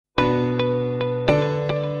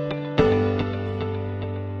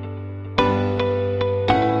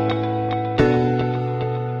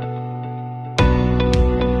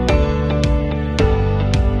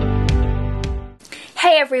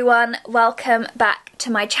everyone, welcome back to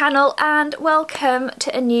my channel and welcome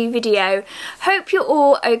to a new video. Hope you're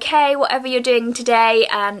all okay, whatever you're doing today,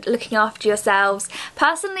 and looking after yourselves.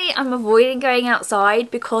 Personally, I'm avoiding going outside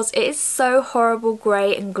because it is so horrible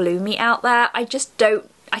grey and gloomy out there. I just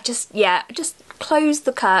close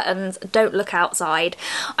the curtains, don't look outside.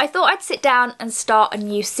 I thought I'd sit down and start a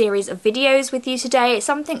new series of videos with you today. It's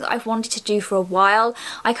something that I've wanted to do for a while.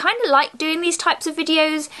 I kind of like doing these types of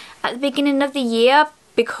videos at the beginning of the year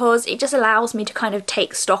because it just allows me to kind of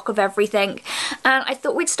take stock of everything, and I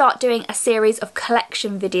thought we'd start doing a series of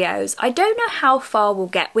collection videos. I don't know how far we'll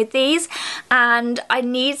get with these, and I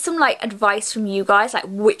need some advice from you guys, like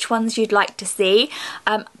which ones you'd like to see.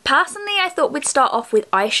 Personally, I thought we'd start off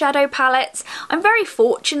with eyeshadow palettes. I'm very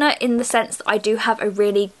fortunate in the sense that I do have a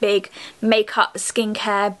really big makeup,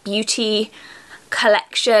 skincare, beauty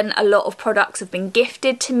collection. A lot of products have been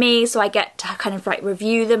gifted to me, so I get to kind of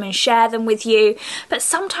review them and share them with you, but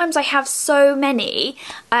sometimes I have so many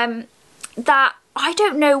that I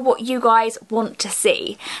don't know what you guys want to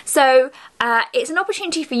see. So it's an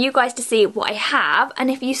opportunity for you guys to see what I have,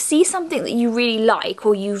 and if you see something that you really like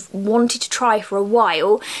or you've wanted to try for a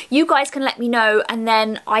while, you guys can let me know, and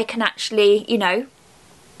then I can actually, you know,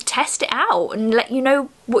 test it out and let you know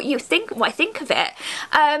what I think of it.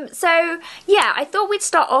 So yeah, I thought we'd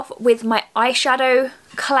start off with my eyeshadow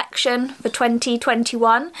collection for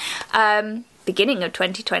 2021. Beginning of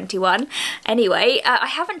 2021 anyway. I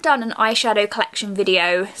haven't done an eyeshadow collection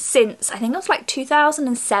video since I think it was like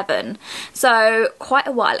 2007, so quite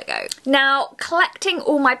a while ago. Now collecting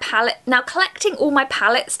all my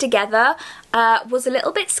palettes together was a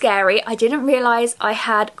little bit scary. I didn't realise I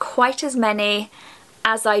had quite as many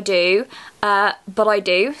as I do, but I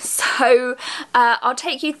do. So I'll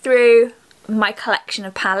take you through my collection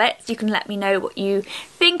of palettes. You can let me know what you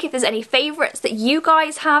think. If there's any favourites that you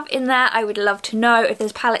guys have in there, I would love to know. If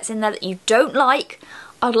there's palettes in there that you don't like,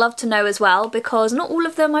 I'd love to know as well, because not all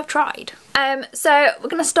of them I've tried. So we're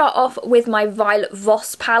going to start off with my Violet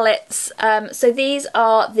Voss palettes. So these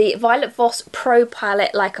are the Violet Voss Pro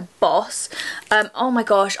palette Like a Boss. Oh my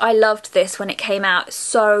gosh, I loved this when it came out. It's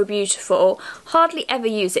so beautiful. Hardly ever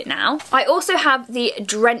use it now. I also have the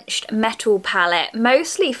Drenched Metal palette,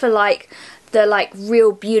 mostly for the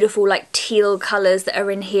real beautiful teal colours that are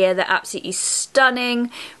in here. They're absolutely stunning,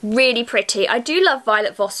 really pretty. I do love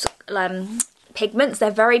Violet Voss pigments. They're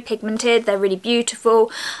very pigmented, they're really beautiful,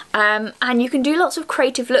 and you can do lots of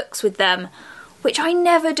creative looks with them, which I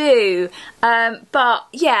never do, but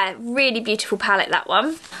yeah, really beautiful palette, that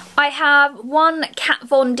one. I have one Kat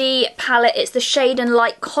Von D palette. It's the Shade and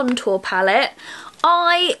Light Contour palette.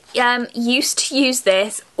 I used to use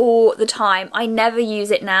this all the time. I never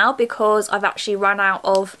use it now because I've actually run out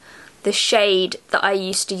of the shade that I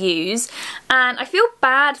used to use, and I feel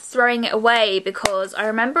bad throwing it away because I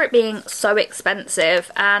remember it being so expensive.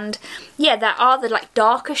 And yeah, there are the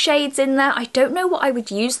darker shades in there. I don't know what I would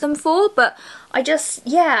use them for, but I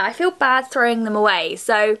feel bad throwing them away,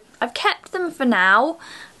 so I've kept them for now,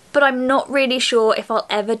 but I'm not really sure if I'll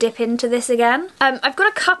ever dip into this again. I've got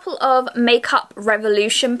a couple of Makeup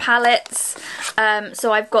Revolution palettes.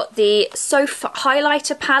 So I've got the Soph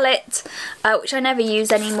highlighter palette, which I never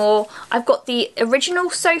use anymore. I've got the original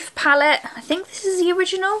Soph palette. I think this is the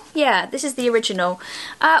original. Yeah, this is the original,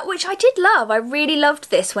 which I did love. I really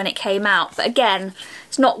loved this when it came out, but again,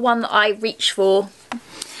 it's not one that I reach for.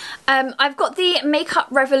 I've got the Makeup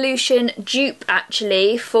Revolution dupe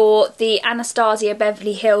actually for the Anastasia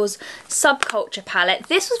Beverly Hills Subculture palette.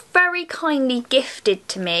 This was very kindly gifted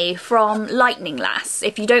to me from Lightning Lass.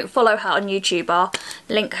 If you don't follow her on YouTube, I'll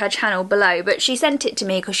link her channel below, but she sent it to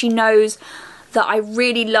me because she knows that I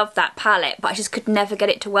really love that palette, but I just could never get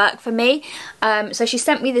it to work for me. So she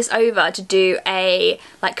sent me this over to do a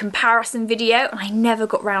comparison video, and I never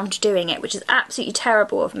got round to doing it, which is absolutely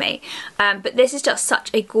terrible of me. But this is just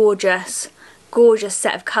such a gorgeous, gorgeous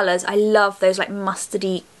set of colours. I love those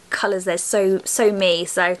mustardy colours. They're so me.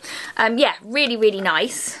 So yeah, really, really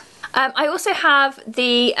nice. I also have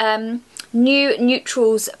the New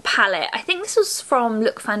Neutrals palette. I think this was from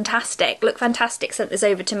Look Fantastic. Look Fantastic sent this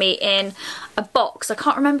over to me in a box. I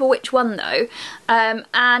can't remember which one though.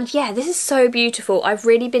 And yeah, this is so beautiful. I've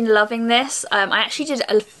really been loving this. I actually did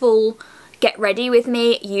a full get ready with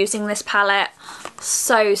me using this palette.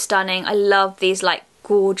 So stunning. I love these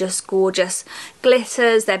gorgeous, gorgeous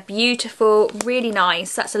glitters. They're beautiful, really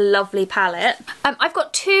nice. That's a lovely palette. I've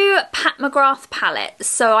got two Pat McGrath palettes.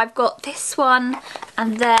 So I've got this one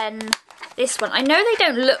and then this one. I know they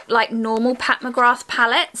don't look like normal Pat McGrath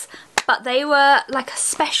palettes, but they were like a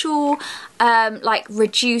special like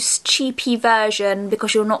reduced cheapy version,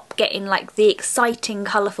 because you're not getting like the exciting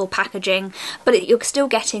colourful packaging, but you're still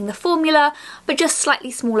getting the formula but just slightly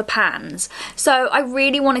smaller pans. So I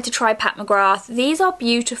really wanted to try Pat McGrath. These are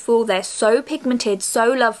beautiful, they're so pigmented,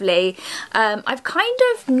 so lovely. I've kind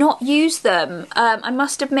of not used them, I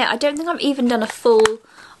must admit. I don't think I've even done a full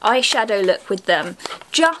eyeshadow look with them,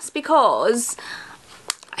 just because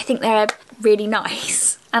I think they're really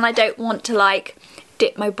nice and I don't want to like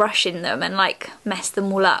dip my brush in them and like mess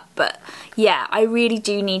them all up. But yeah, I really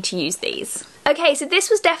do need to use these. Okay, so this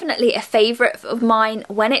was definitely a favourite of mine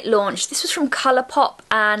when it launched. This was from Colourpop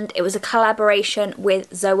and it was a collaboration with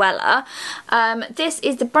Zoella. This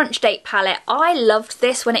is the Brunch Date palette. I loved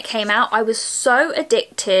this when it came out. I was so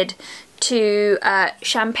addicted to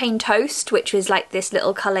Champagne Toast, which was like this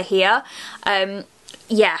little colour here.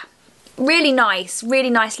 Yeah, really nice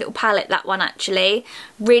little palette, that one actually.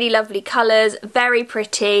 Really lovely colours, very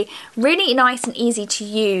pretty, really nice and easy to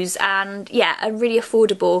use, and yeah, and really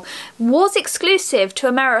affordable. Was exclusive to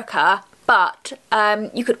America, but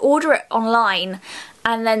you could order it online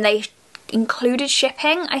and then they included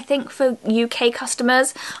shipping, I think, for UK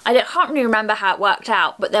customers. I can't really remember how it worked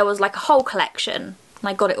out, but there was like a whole collection and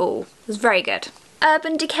I got it all. It was very good.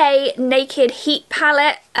 Urban Decay Naked Heat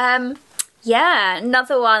palette. Yeah,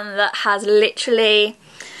 another one that has literally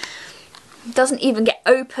doesn't even get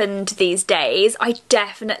opened these days. I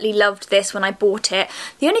definitely loved this when I bought it.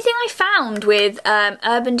 The only thing I found with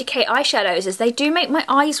Urban Decay eyeshadows is they do make my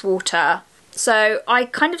eyes water, so I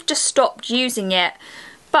kind of just stopped using it.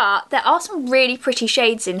 But there are some really pretty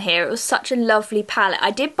shades in here. It was such a lovely palette. I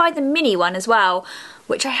did buy the mini one as well,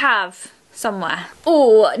 which I have somewhere.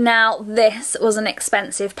 Oh, now this was an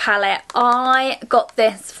expensive palette. I got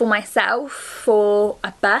this for myself for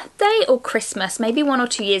a birthday or Christmas, maybe 1 or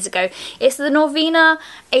 2 years ago. It's the NORVINA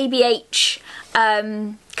ABH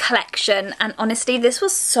collection, and honestly this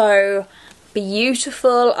was so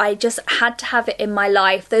beautiful. I just had to have it in my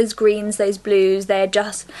life. Those greens, those blues, they're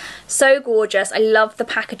just so gorgeous. I love the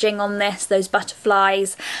packaging on this, those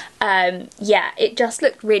butterflies. Yeah, it just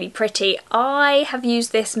looked really pretty. I have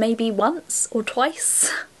used this maybe once or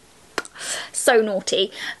twice. So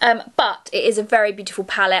naughty, but it is a very beautiful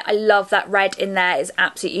palette. I love that red in there, it's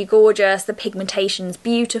absolutely gorgeous. The pigmentation's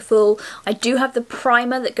beautiful. I do have the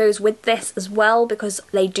primer that goes with this as well, because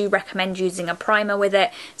they do recommend using a primer with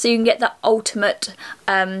it, so you can get the ultimate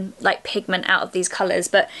like pigment out of these colours.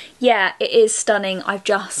 But yeah, it is stunning. I've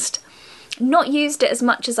just not used it as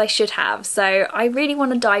much as I should have, so I really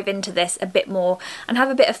want to dive into this a bit more and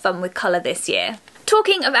have a bit of fun with colour this year.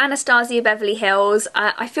 Talking of Anastasia Beverly Hills,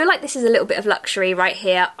 I feel like this is a little bit of luxury right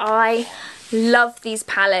here. I love these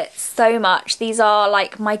palettes so much. These are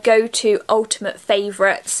like my go-to ultimate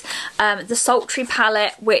favourites. The Sultry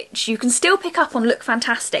palette, which you can still pick up on Look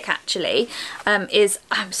Fantastic actually, is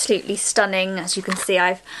absolutely stunning. As you can see,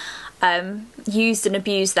 I've used and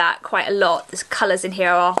abused that quite a lot. The colours in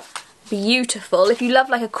here are beautiful. If you love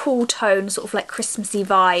like a cool tone, sort of like Christmassy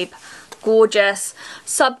vibe, gorgeous.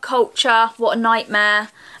 Subculture, what a nightmare.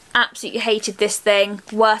 Absolutely hated this thing.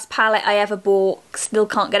 Worst palette I ever bought. Still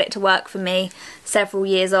can't get it to work for me several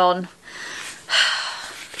years on.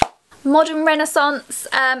 Modern Renaissance,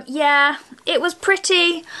 yeah, it was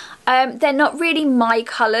pretty. They're not really my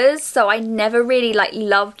colours, so I never really like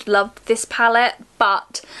loved this palette,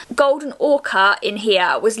 but Golden Orca in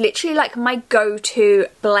here was literally like my go-to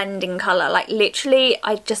blending colour. Like literally,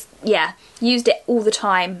 I just, yeah, used it all the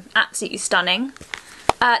time. Absolutely stunning.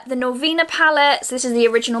 The NORVINA palette, so this is the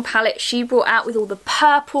original palette she brought out with all the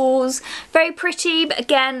purples. Very pretty, but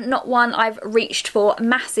again, not one I've reached for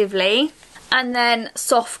massively. And then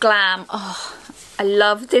Soft Glam. Oh, I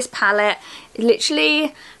love this palette. It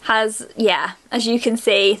literally has, yeah, as you can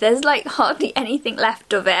see, there's like hardly anything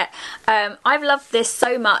left of it. I've loved this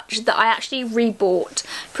so much that I actually rebought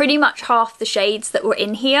pretty much half the shades that were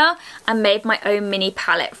in here and made my own mini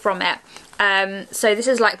palette from it. So this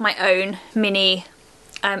is like my own mini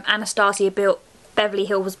Anastasia Beverly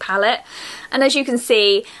Hills palette. And as you can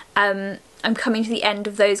see, I'm coming to the end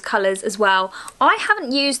of those colours as well. I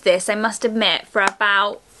haven't used this, I must admit, for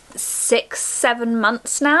about 6-7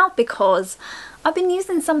 months now, because I've been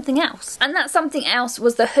using something else. And that something else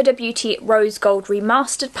was the Huda Beauty Rose Gold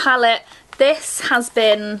Remastered palette. This has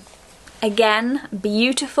been, again,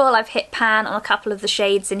 beautiful. I've hit pan on a couple of the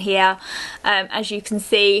shades in here, as you can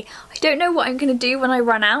see. I don't know what I'm going to do when I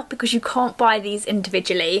run out, because you can't buy these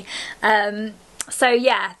individually. So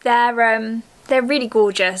yeah, they're really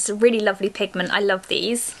gorgeous, really lovely pigment. I love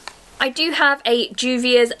these. I do have a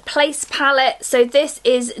Juvia's Place palette. So this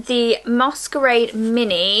is the Masquerade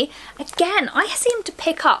Mini. Again, I seem to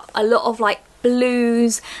pick up a lot of like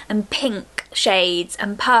blues and pink shades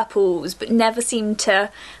and purples, but never seem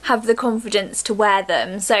to have the confidence to wear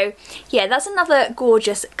them. So yeah, that's another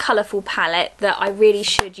gorgeous colourful palette that I really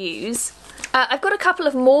should use. I've got a couple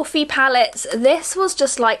of Morphe palettes. This was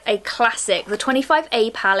just like a classic, the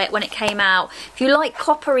 25A palette when it came out. If you like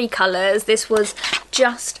coppery colours, this was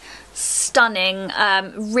just stunning.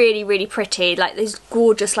 Really, really pretty, like these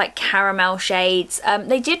gorgeous like caramel shades.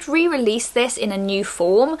 They did re-release this in a new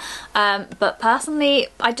form, but personally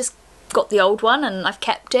I just got the old one and I've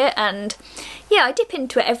kept it, and yeah, I dip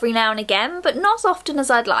into it every now and again, but not as often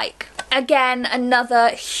as I'd like. Again, another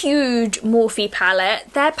huge Morphe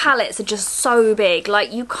palette. Their palettes are just so big,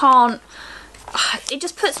 like you can't, it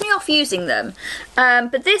just puts me off using them.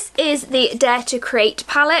 But this is the Dare to Create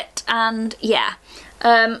palette, and yeah,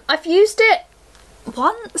 I've used it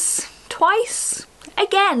once, twice.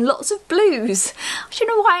 Again, lots of blues. I don't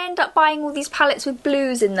know why I end up buying all these palettes with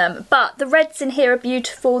blues in them, but the reds in here are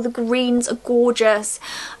beautiful, the greens are gorgeous.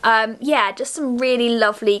 Yeah, just some really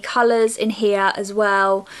lovely colours in here as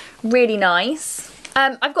well. Really nice.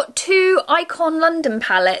 I've got two Icon London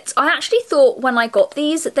palettes. I actually thought when I got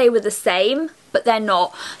these that they were the same, but they're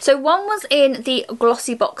not. So one was in the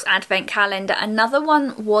Glossy Box Advent Calendar, another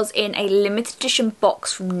one was in a limited edition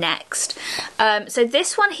box from Next. So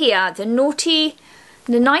this one here, the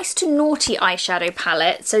Nice to Naughty eyeshadow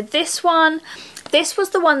palette. So this was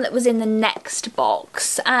the one that was in the Next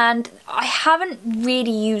box, and I haven't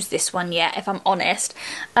really used this one yet, if I'm honest,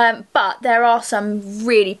 but there are some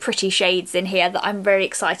really pretty shades in here that I'm very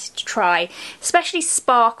excited to try, especially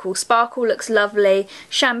Sparkle. Sparkle looks lovely,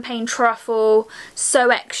 Champagne Truffle, So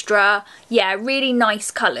Extra, yeah, really nice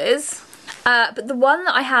colours. But the one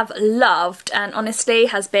that I have loved, and honestly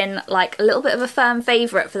has been like a little bit of a firm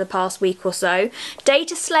favourite for the past week or so, Day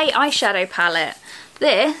to Slay eyeshadow palette.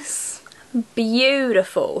 This,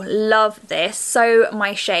 beautiful, love this, so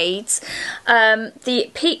my shades. The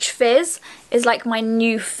Peach Fizz is like my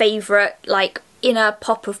new favourite, like inner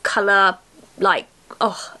pop of colour, like,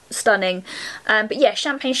 oh, stunning. But yeah,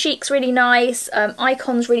 Champagne Chic's really nice,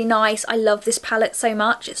 Icon's really nice. I love this palette so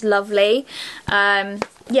much, it's lovely.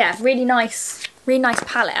 Yeah, really nice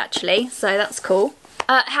palette actually, so that's cool.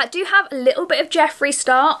 I do have a little bit of JEFFREE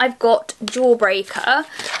Star. I've got Jawbreaker.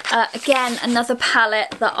 Again, another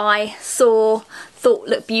palette that I thought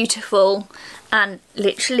looked beautiful and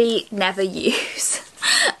literally never use.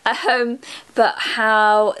 But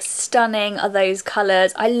how stunning are those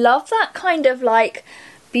colours. I love that kind of like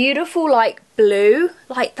beautiful like blue,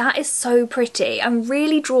 like that is so pretty. I'm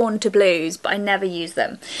really drawn to blues, but I never use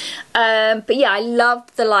them. But yeah, I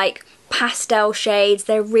love the like pastel shades.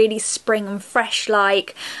 They're really spring and fresh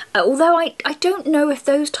like, although I don't know if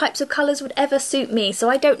those types of colours would ever suit me, so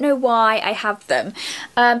I don't know why I have them.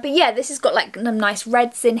 But yeah, this has got like some nice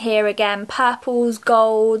reds in here again, purples,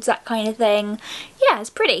 golds, that kind of thing. Yeah, it's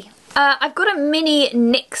pretty. I've got a mini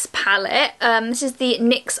NYX palette. This is the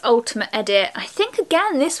NYX Ultimate Edit. I think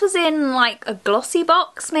again this was in like a glossy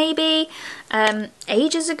box maybe,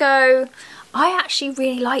 ages ago. I actually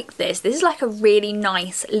really like this. This is like a really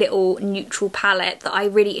nice little neutral palette that I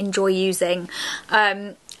really enjoy using.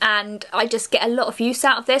 And I just get a lot of use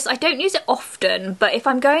out of this. I don't use it often, but if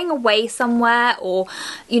I'm going away somewhere, or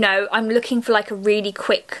you know, I'm looking for like a really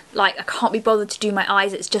quick, like I can't be bothered to do my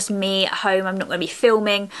eyes, it's just me at home, I'm not going to be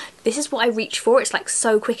filming, this is what I reach for. It's like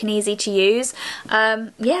so quick and easy to use.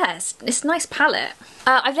 Yeah, it's a nice palette.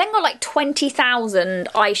 I've then got like 20,000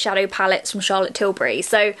 eyeshadow palettes from Charlotte Tilbury.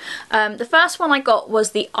 So the first one I got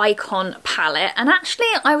was the Icon palette, and actually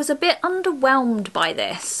I was a bit underwhelmed by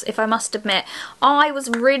this, if I must admit. I was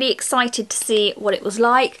really excited to see what it was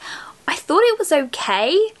like. I thought it was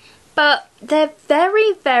okay, but they're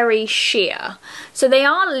very, very sheer. So they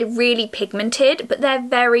are really pigmented, but they're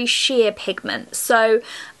very sheer pigment. So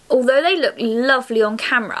although they look lovely on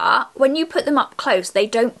camera, when you put them up close, they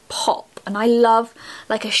don't pop. And I love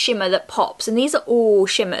like a shimmer that pops, and these are all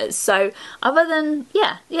shimmers. So other than,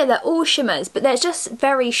 yeah, they're all shimmers, but they're just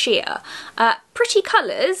very sheer. Pretty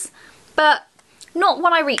colours, but not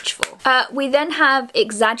what I reach for. We then have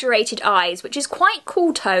Exaggerated Eyes, which is quite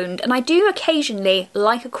cool toned, and I do occasionally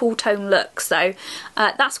like a cool tone look, so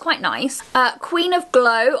that's quite nice. Queen of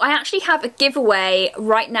Glow, I actually have a giveaway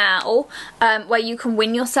right now where you can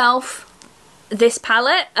win yourself this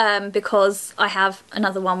palette, because I have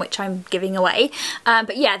another one which I'm giving away.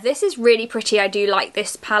 But yeah, this is really pretty. I do like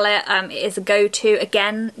this palette. It is a go-to,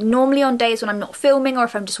 again, normally on days when I'm not filming or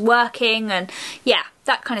if I'm just working, and yeah,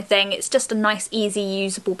 that kind of thing. It's just a nice, easy,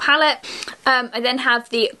 usable palette. I then have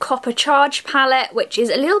the Copper Charge palette, which is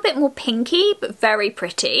a little bit more pinky, but very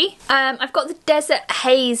pretty. I've got the Desert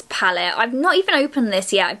Haze palette. I've not even opened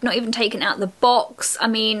this yet. I've not even taken out the box. I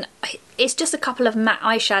mean, it's just a couple of matte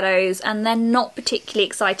eyeshadows and they're not particularly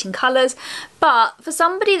exciting colours, but for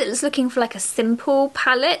somebody that's looking for like a simple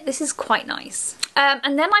palette, this is quite nice.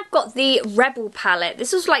 And then I've got the Rebel palette.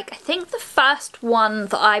 This was like, I think the first one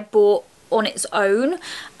that I bought on its own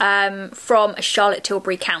from a Charlotte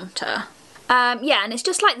Tilbury counter. Yeah, and it's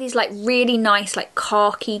just like these like really nice like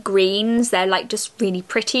khaki greens. They're like just really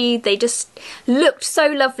pretty. They just looked so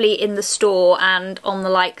lovely in the store and on the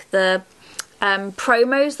like the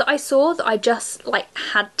promos that I saw, that I just like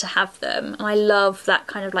had to have them. And I love that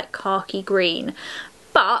kind of like khaki green.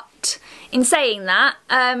 But in saying that,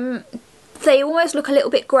 they almost look a little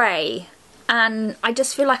bit grey, and I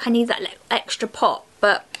just feel like I need that extra pop.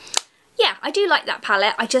 But yeah, I do like that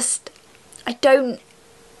palette. I don't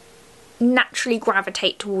naturally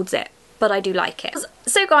gravitate towards it, but I do like it.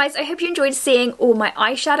 So guys, I hope you enjoyed seeing all my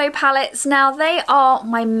eyeshadow palettes. Now, they are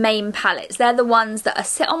my main palettes. They're the ones that are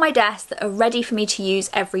sit on my desk that are ready for me to use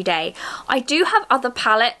every day. I do have other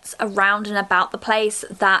palettes around and about the place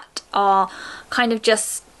that are kind of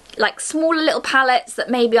just like smaller little palettes that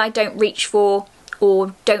maybe I don't reach for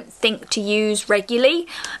or don't think to use regularly,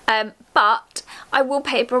 but I will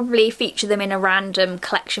probably feature them in a random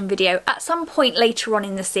collection video at some point later on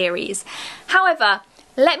in the series. However,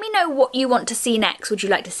 let me know what you want to see next. Would you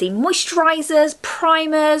like to see moisturisers,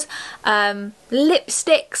 primers,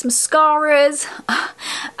 lipsticks, mascaras,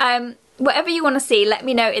 whatever you want to see, let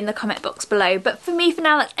me know in the comment box below. But for me, for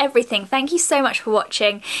now, that's everything. Thank you so much for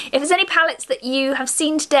watching. If there's any palettes that you have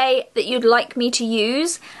seen today that you'd like me to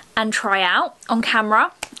use and try out on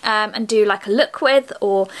camera and do like a look with,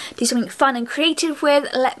 or do something fun and creative with,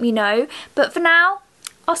 let me know. But for now,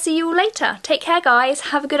 I'll see you all later. Take care, guys.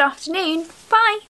 Have a good afternoon. Bye.